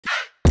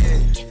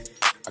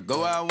I go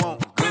where I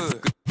want,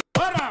 good.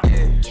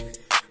 Yeah,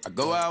 I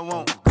go where I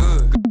want,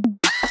 good.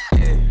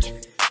 Yeah,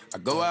 I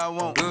go where I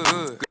want,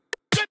 good.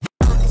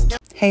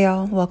 Hey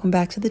y'all, welcome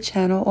back to the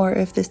channel, or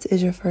if this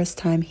is your first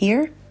time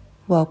here,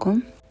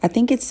 welcome. I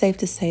think it's safe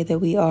to say that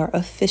we are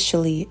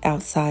officially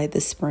outside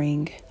the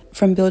spring.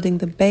 From building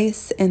the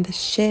base and the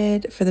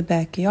shed for the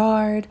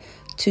backyard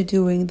to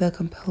doing the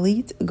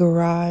complete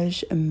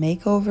garage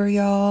makeover,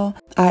 y'all.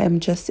 I am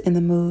just in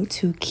the mood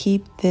to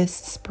keep this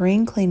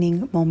spring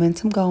cleaning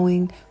momentum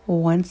going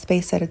one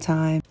space at a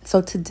time.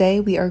 So today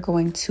we are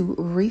going to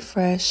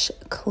refresh,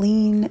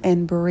 clean,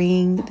 and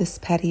bring this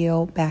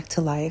patio back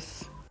to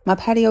life. My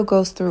patio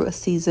goes through a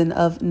season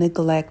of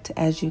neglect,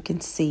 as you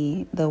can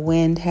see. The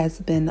wind has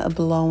been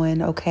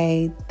blowing,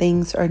 okay?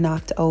 Things are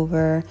knocked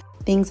over.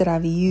 Things that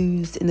I've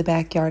used in the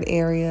backyard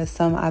area,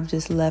 some I've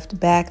just left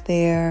back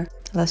there.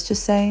 Let's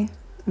just say,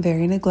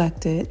 very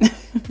neglected.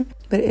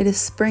 But it is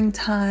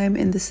springtime,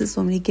 and this is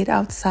when we get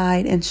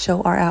outside and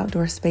show our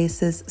outdoor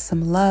spaces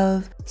some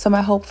love. So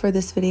my hope for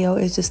this video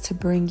is just to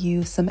bring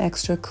you some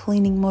extra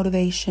cleaning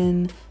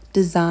motivation,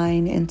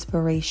 design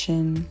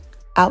inspiration,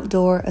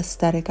 outdoor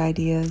aesthetic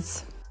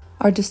ideas,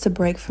 or just a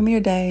break from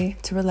your day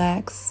to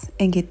relax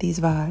and get these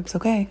vibes,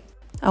 okay?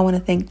 I want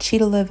to thank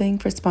Chita Living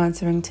for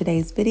sponsoring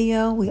today's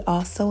video. We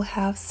also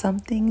have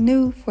something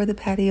new for the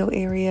patio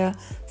area,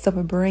 so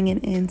we're bringing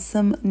in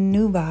some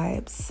new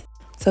vibes.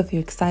 So if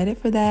you're excited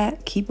for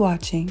that, keep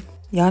watching.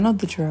 Y'all know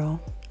the drill.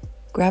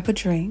 Grab a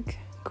drink,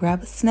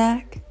 grab a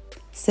snack,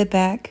 sit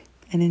back,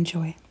 and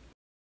enjoy.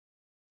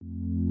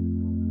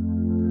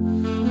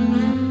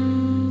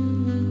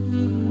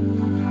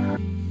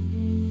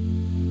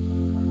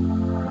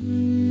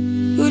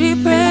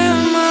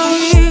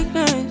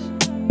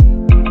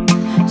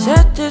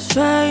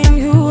 Satisfying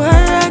you while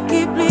I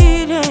keep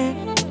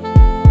bleeding.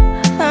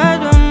 I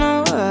don't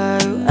know why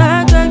you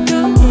act like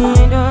you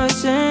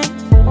innocent.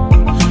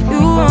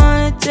 You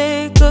wanna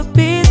take a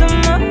piece of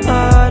my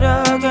heart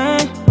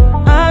again.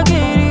 I'll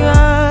get it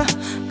all,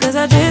 cause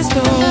I just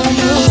don't want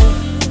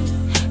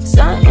you.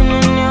 Something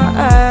in your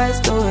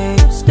eyes, the way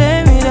you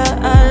stare me that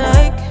I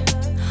like.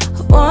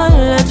 I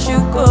wanna let you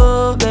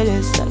go, but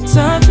it's like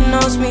something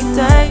holds me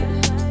tight.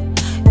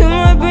 You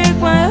might break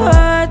my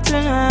heart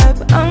tonight,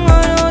 but I'm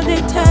gonna hold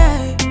it tight.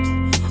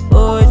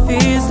 Oh, it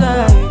feels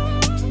like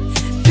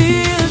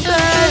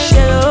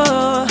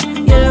yellow,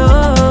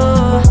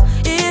 yellow.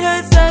 It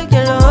hurts like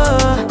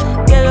yellow,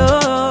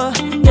 yellow,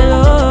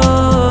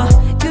 yellow.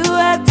 You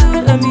have to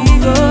let me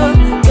go,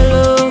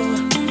 yellow,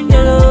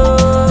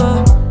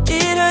 yellow.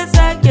 It hurts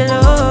like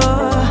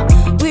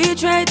yellow. We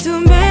tried too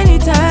many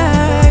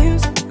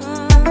times.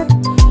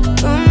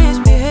 You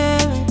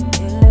misbehaving,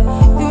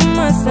 you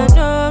must not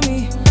know me.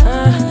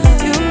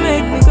 You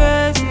make me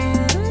crazy,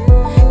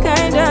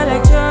 kinda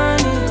like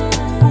Johnny.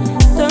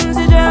 Thumbs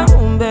it down,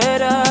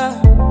 better,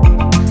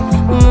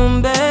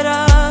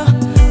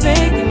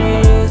 making me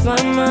lose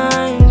my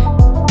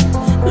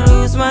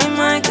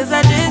mind, cause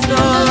I just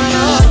don't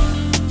know.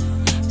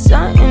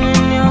 Something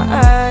in your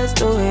eyes,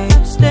 the way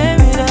you stare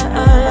me that I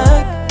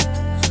like.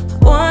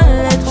 I wanna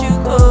let you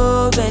go,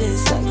 but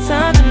it's like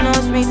something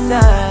holds me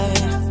tight.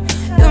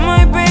 You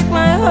might break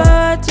my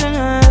heart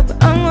tonight, but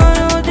I'm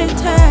gonna hold it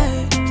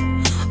tight.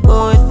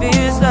 Oh, it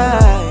feels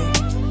like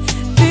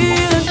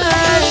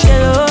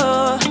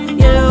yellow,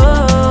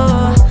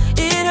 yellow.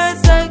 It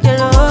hurts like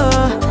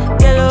yellow,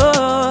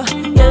 yellow,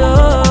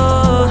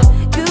 yellow.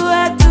 You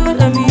had to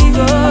let me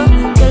go,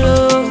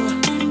 yellow,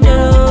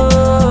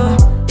 yellow.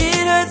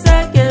 It hurts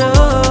like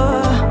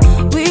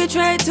yellow. We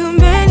tried too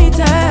many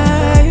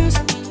times.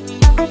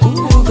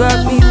 Ooh, you got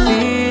me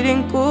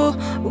feeling cool.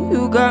 Ooh,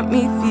 you got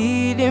me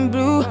feeling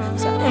blue.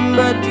 Something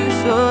about you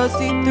so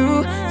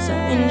see-through.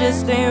 Something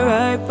just ain't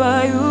right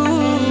by you.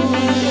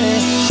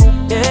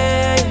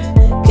 Yeah,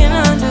 can I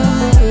do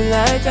you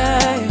like I?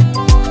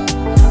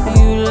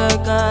 You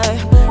like I?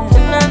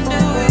 Can I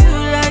do you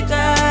like I?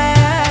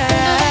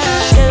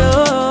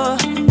 Yellow,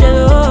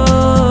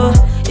 yellow.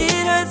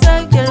 It hurts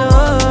like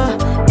yellow,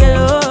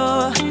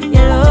 yellow,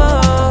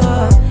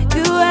 yellow.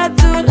 You had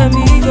to let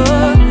me go.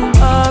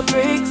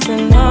 Heartbreaks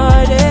and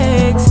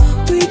heartaches.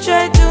 We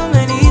tried too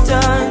many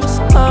times.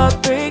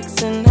 Heartbreaks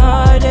and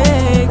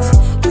heartaches.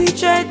 We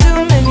tried too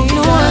many.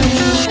 No one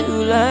knew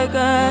you like I.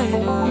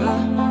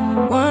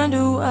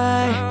 Wonder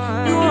why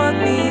you want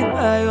me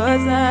by your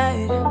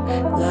side,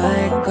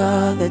 like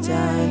all the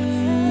time.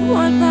 You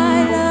want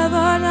my love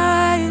all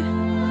night,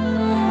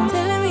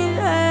 telling me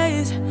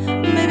lies.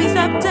 Maybe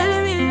stop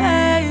telling me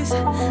lies.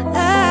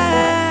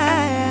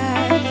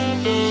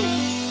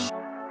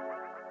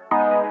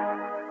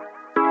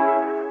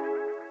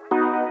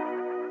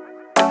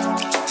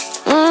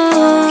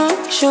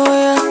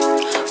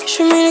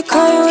 Show me the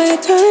car where you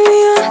turning me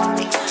on,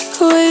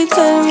 the way you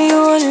telling me you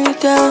wanted me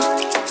down.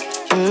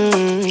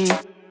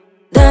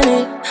 Done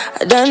it,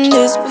 I done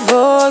this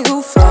before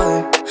you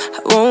fall. I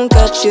won't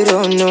catch you,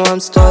 don't know I'm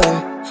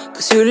stalling,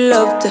 cause you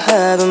love to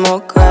have them all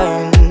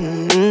crying.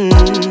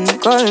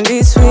 Calling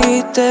me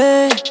sweet,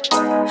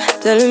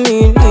 telling me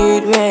you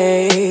need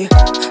me.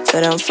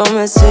 but I'm from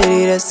a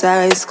city that's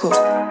high school.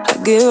 I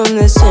give them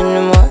this and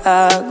the more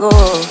I go.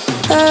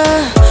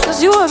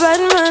 Cause you a bad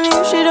money,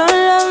 she don't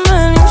love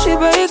money. She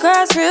break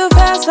hearts real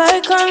fast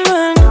like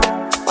conman.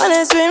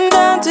 Wanna swim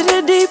down to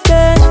the deep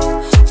end.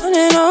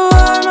 Wanna know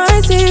all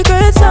my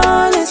secrets,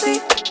 honestly.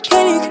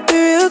 Can you keep it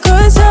real?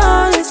 Cause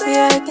honestly,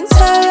 I can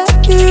tell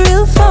that you're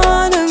real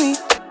fond of me.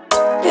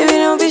 Baby,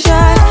 don't be shy,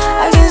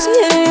 I can see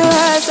it in your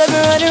eyes. I've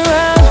been running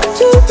around.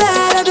 Too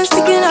bad, I've been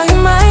sticking out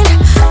your mind.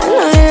 I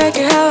know you like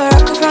it how I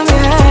rock it from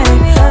behind.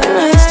 I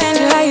know you stand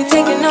it how you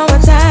taking all my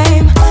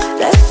time.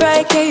 Left,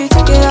 right, can you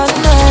take it all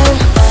night?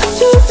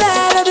 Too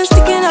bad, I've been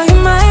sticking out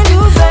your mind.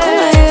 I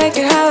know you like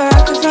it how I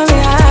rock it from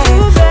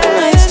behind. I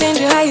know you stand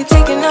it how you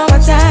taking all my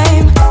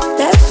time.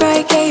 Left,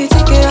 right, can you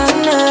take it all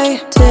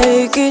night?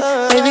 Take it,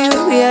 baby,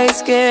 baby, I ain't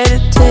scared to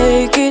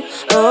take it.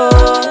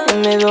 Oh,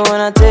 and maybe when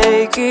I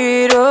take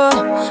it,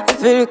 oh, I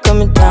feel it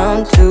coming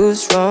down too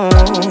strong.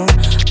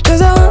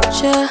 Cause I want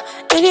ya,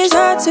 and it's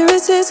hard to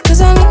resist cause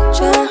I need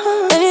ya.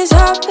 And it's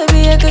hard,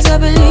 baby, yeah, cause I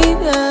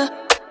believe ya.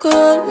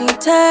 Hold me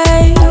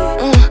tight,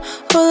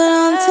 holding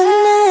on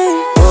tonight.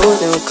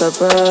 Golden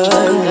cuppa,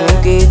 you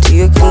get to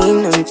your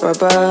clean and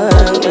proper.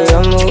 Way I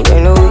move,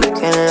 ain't no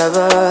weekend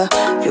lover.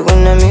 You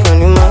gon' have me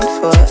on your mind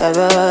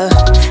forever.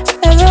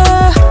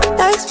 Ever,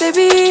 thanks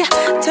baby,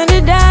 turn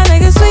it down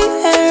like it's sweet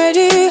and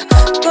ready.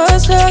 Go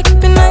slow,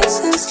 keep it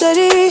nice and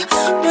steady.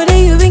 Know that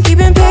you've been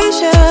keeping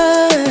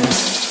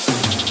patience.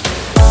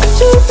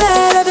 Too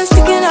bad, I've been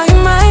sticking out your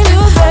mind.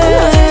 I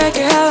know you like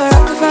it how I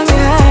rock it from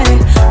behind.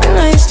 I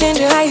know you stand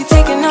it how you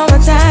taking all my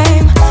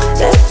time.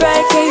 Left,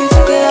 right, can you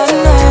take it all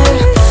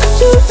night?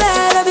 Too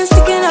bad, I've been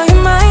sticking out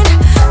your mind.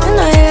 I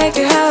know you like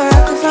it how I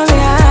rock it from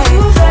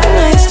behind. I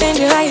know you stand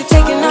it how you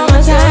taking all my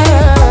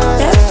time.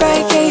 Left,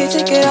 right, can you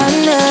take it all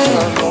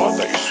night?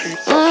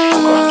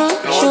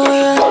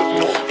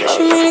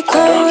 Show me the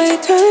color where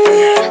you turning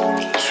me on.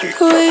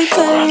 The way you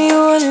telling me you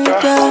want me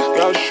down.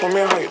 Show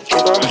me how you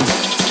jigger.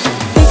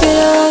 Pick it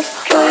up,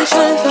 why you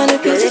tryna find the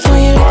pieces when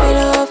you lick it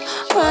up?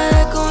 Why I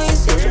like when you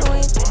sit it when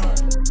you take it.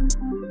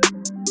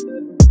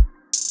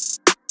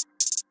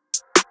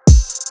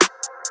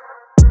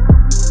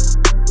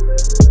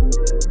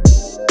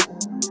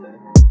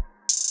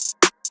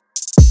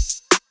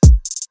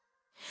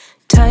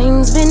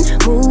 Time's been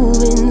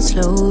moving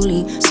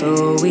slowly, so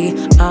we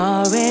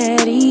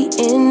already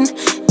in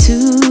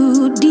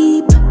too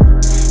deep.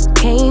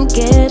 Can't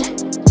get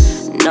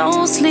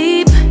no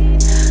sleep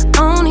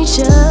on each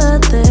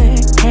other,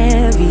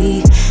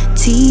 heavy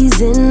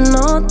teasing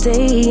all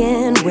day.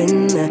 And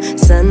when the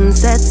sun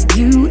sets,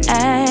 you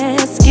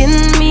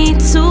asking me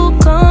to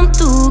come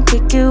through,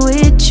 kick it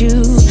with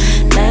you.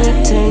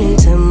 Night turn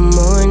into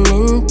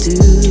morning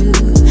dew.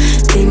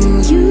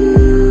 Then you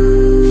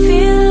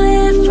feel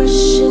it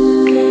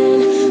rushing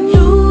and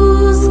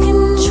lose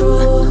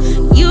control.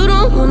 You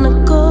don't wanna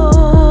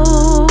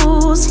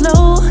go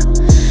slow,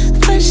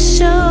 for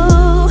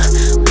sure.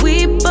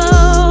 We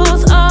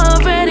both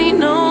already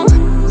know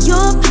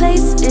your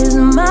place is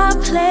my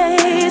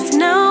place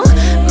now.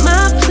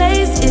 My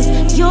place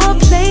is your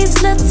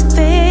place, let's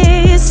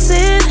face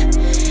it.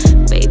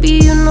 Baby,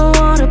 you know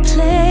all the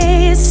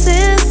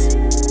places.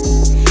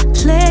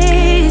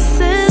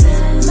 Places.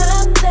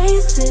 My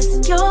place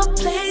is your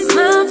place.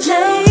 My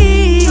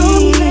place.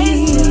 Your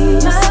place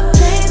is my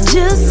place.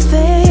 Just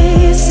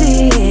face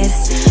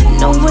it.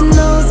 No one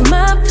knows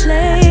my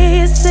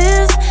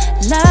places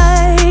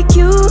like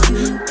you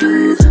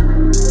do.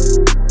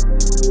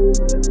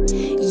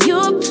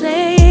 Your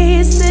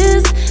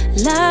places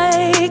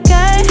like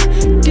I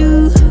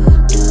do.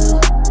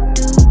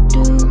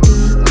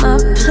 My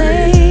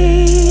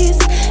place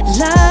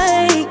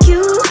like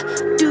you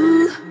do.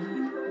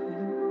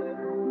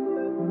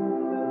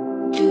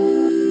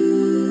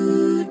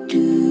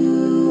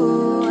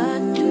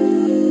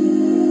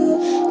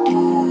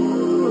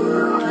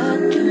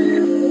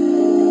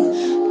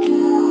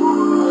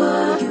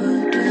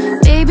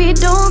 Baby,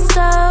 don't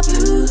stop.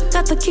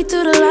 Got the key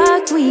to the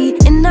lock. We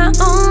in our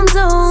own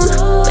zone.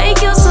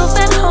 Make yourself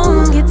at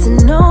home. Get to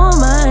know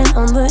mine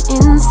on the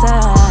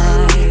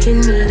inside. Can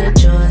meet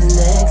at yours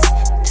next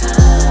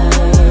time.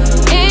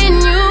 And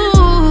you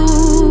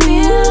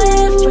feel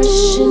it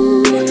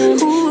rushing and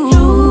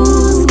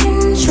lose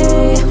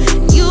control.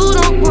 You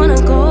don't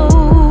wanna go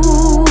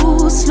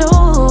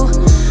slow,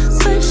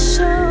 for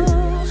sure.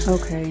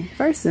 Okay,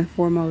 first and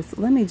foremost,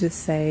 let me just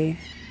say,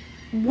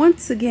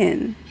 once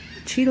again,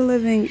 Chita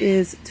Living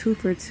is 2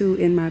 for 2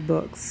 in my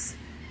books.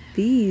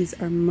 These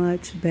are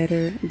much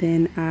better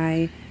than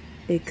I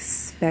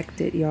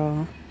expected,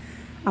 y'all.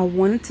 I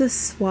wanted to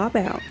swap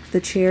out the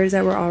chairs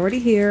that were already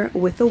here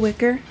with the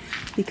wicker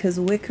because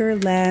wicker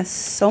lasts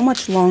so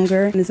much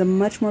longer and is a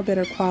much more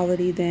better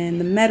quality than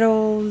the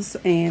metals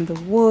and the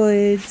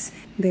woods.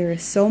 There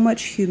is so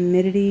much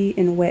humidity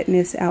and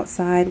wetness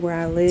outside where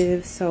I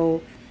live,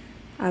 so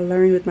I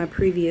learned with my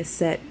previous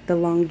set the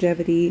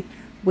longevity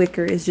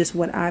wicker is just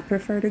what I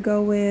prefer to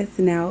go with.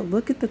 Now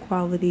look at the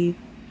quality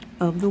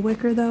of the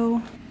wicker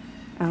though.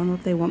 I don't know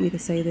if they want me to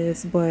say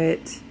this,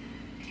 but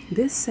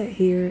This set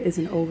here is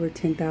an over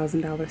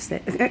 $10,000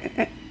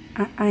 set.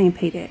 I ain't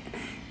pay that.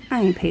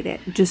 I ain't pay that,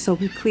 just so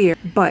we're clear.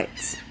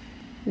 But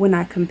when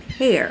I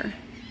compare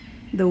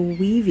the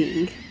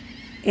weaving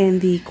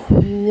and the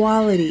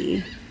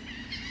quality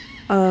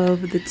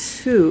of the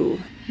two,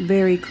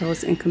 very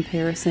close in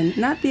comparison.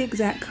 Not the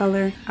exact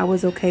color, I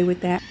was okay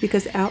with that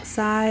because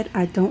outside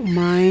I don't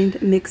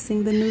mind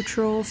mixing the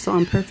neutrals, so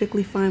I'm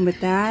perfectly fine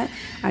with that.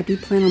 I do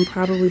plan on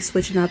probably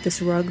switching out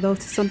this rug though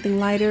to something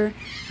lighter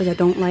because I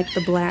don't like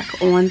the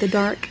black on the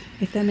dark,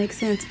 if that makes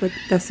sense, but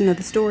that's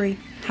another story.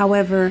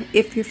 However,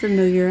 if you're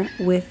familiar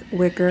with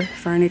wicker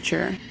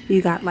furniture,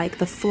 you got like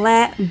the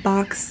flat,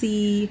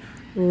 boxy,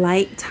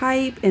 light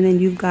type, and then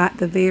you've got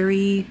the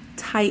very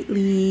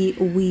tightly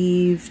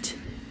weaved,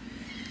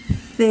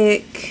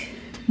 thick,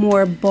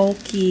 more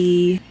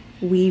bulky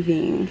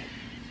weaving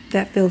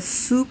that feels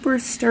super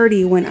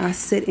sturdy when I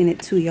sit in it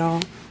too,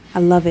 y'all. I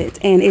love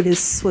it. And it is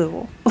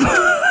swivel.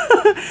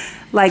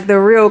 Like the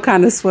real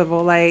kind of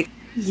swivel. Like,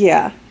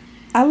 yeah,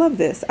 I love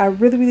this. I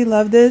really, really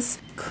love this.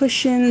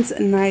 Cushions,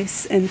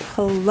 nice and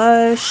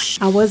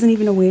plush. I wasn't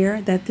even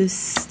aware that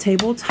this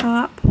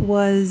tabletop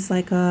was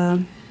like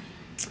a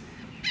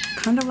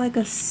kind of like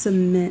a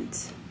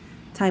cement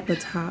type of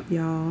top,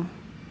 y'all.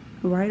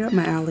 Right up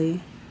my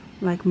alley.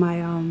 Like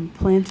my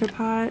planter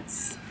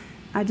pots.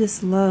 I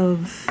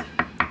love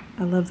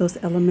those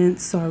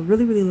elements. So I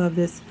really, really love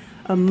this.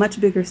 A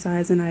much bigger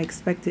size than I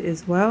expected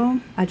as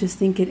well. I just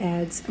think it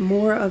adds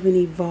more of an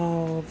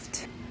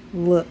evolved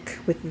look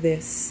with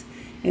this.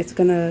 It's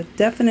gonna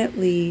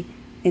definitely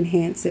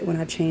enhance it when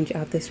I change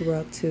out this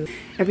rug too.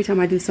 Every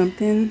time I do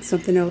something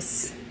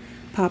else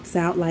pops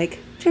out like,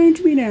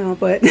 change me now,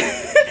 but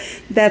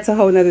that's a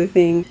whole nother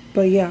thing.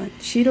 But yeah,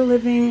 Chita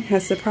Living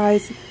has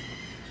surprised.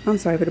 I'm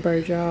sorry for the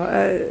birds, y'all.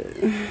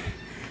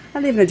 I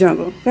live in the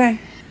jungle, okay?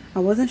 I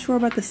wasn't sure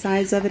about the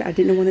size of it. I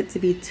didn't want it to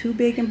be too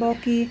big and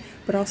bulky,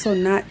 but also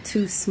not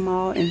too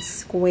small and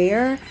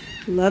square.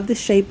 Love the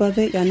shape of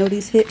it. Y'all know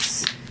these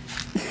hips.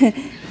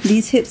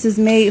 These hips is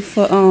made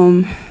for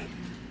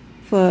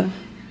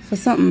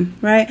something,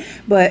 right?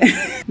 But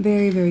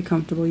very, very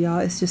comfortable, y'all.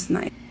 It's just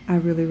nice. I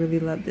really, really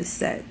love this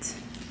set.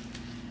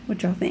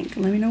 What y'all think?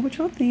 Let me know what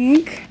y'all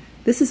think.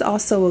 This is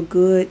also a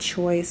good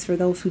choice for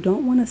those who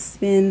don't want to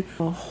spend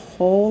a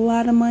whole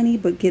lot of money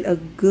but get a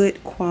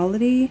good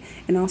quality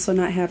and also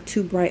not have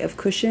too bright of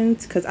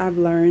cushions, because I've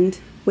learned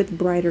with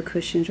brighter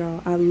cushions,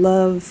 y'all. I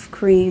love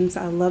creams.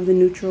 I love the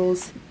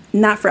neutrals.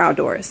 Not for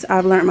outdoors.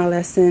 I've learned my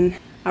lesson.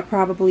 I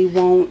probably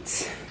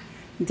won't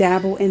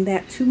dabble in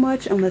that too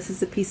much unless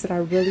it's a piece that I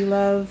really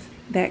love.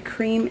 That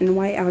cream and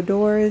white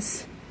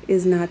outdoors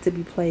is not to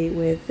be played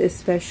with,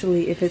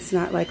 especially if it's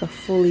not like a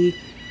fully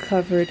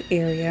covered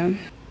area.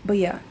 But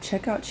yeah,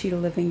 check out Chita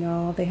Living,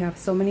 y'all. They have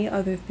so many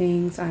other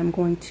things. I'm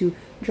going to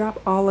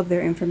drop all of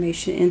their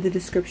information in the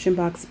description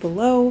box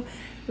below.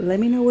 Let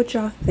me know what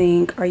y'all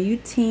think. Are you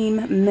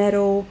team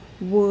metal,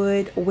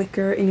 wood,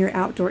 wicker in your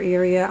outdoor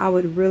area? I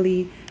would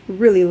really,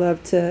 really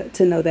love to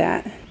know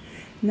that.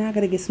 Now I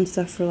gotta get some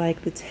stuff for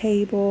like the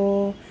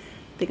table.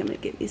 I think I'm gonna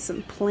get me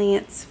some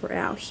plants for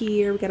out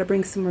here. We gotta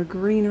bring some more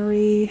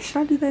greenery. Should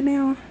I do that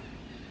now?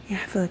 Yeah,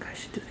 I feel like I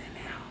should do that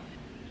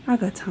now. I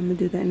got time to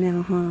do that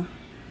now, huh?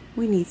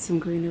 We need some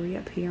greenery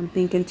up here. I'm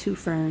thinking 2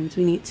 ferns.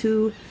 We need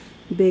 2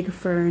 big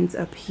ferns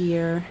up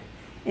here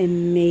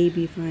and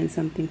maybe find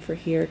something for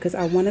here, because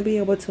I want to be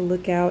able to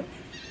look out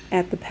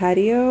at the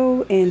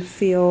patio and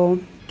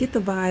get the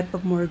vibe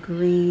of more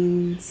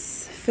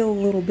greens, feel a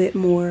little bit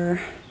more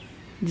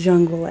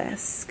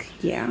jungle-esque.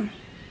 Yeah,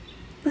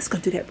 let's go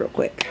do that real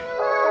quick.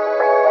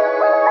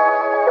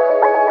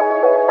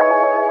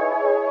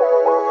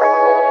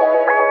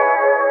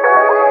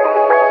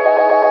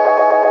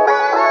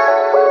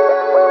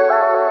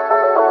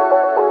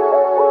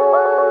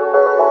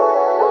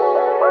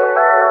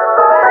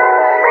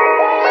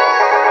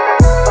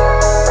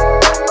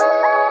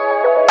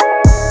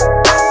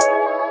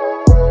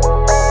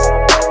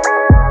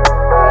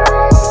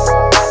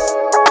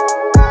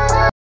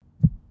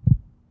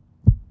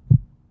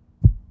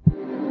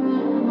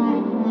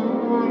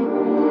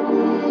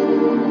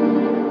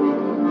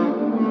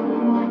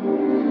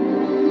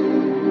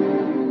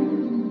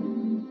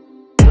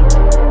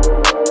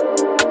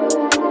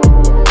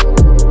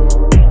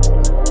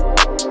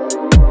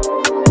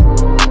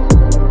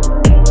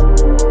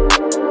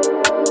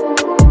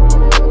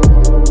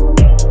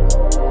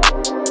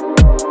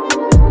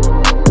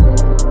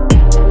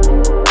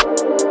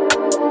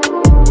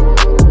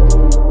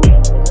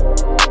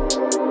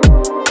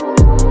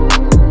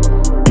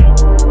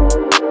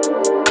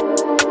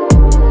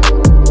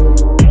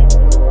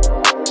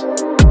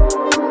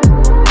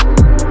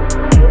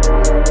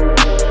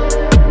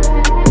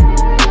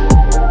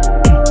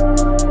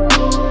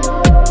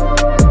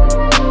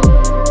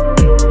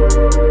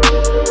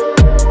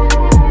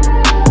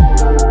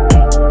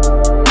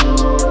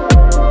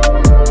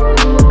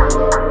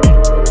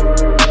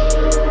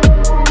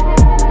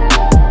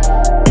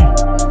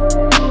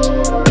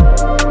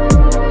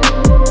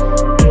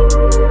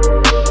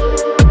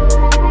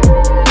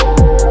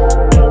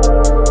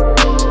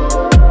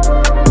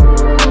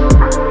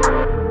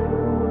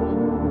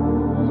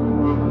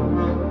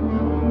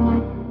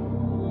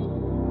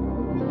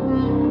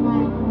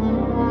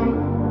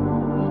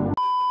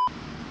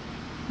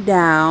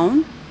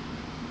 down.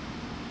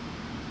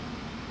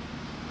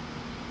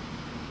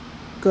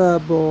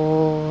 Good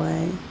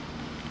boy.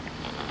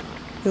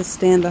 He'll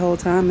stand the whole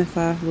time if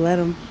I let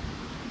him.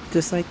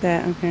 Just like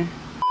that, okay.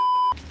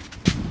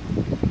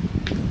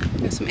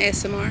 Got some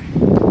ASMR.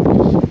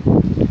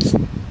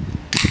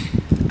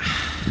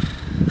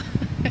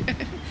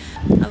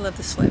 I love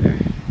this flavor.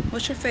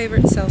 What's your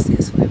favorite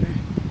Celsius flavor?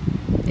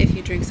 If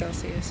you drink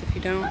Celsius. If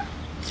you don't,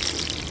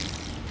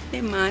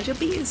 then mind your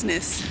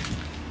business.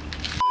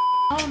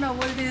 I don't know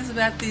what it is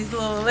about these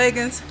little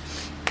leggings.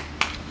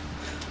 I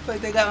feel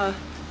like they got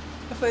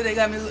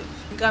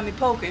me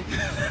poking.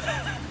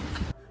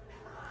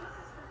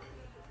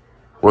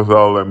 What's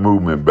all that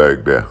movement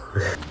back there?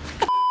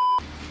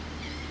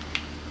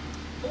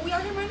 Oh, y'all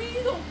hear my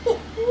knees?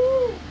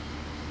 Ooh.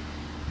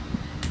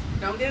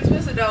 Don't get it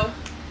twisted though.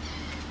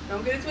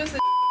 Don't get it twisted.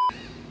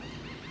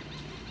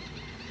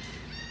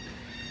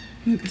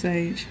 Look at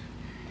Sage.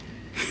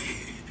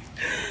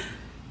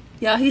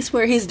 Y'all, he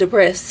swear he's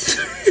depressed.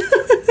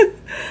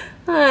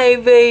 Hi,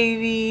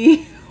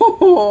 baby.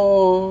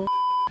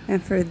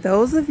 And for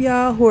those of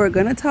y'all who are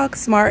gonna talk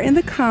smart in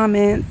the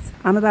comments,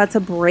 I'm about to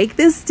break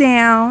this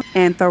down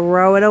and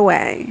throw it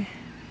away.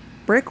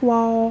 Brick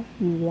wall,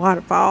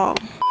 waterfall.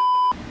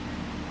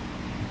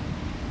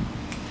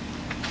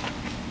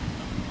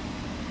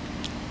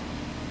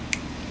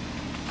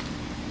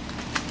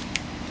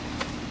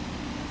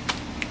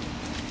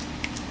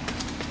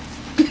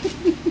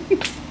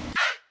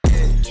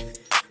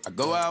 I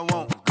go where I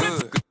want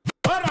good.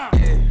 Yeah.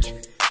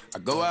 I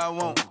go where I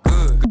want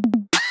good.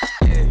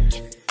 Yeah.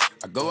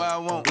 I go where I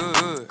want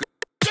good.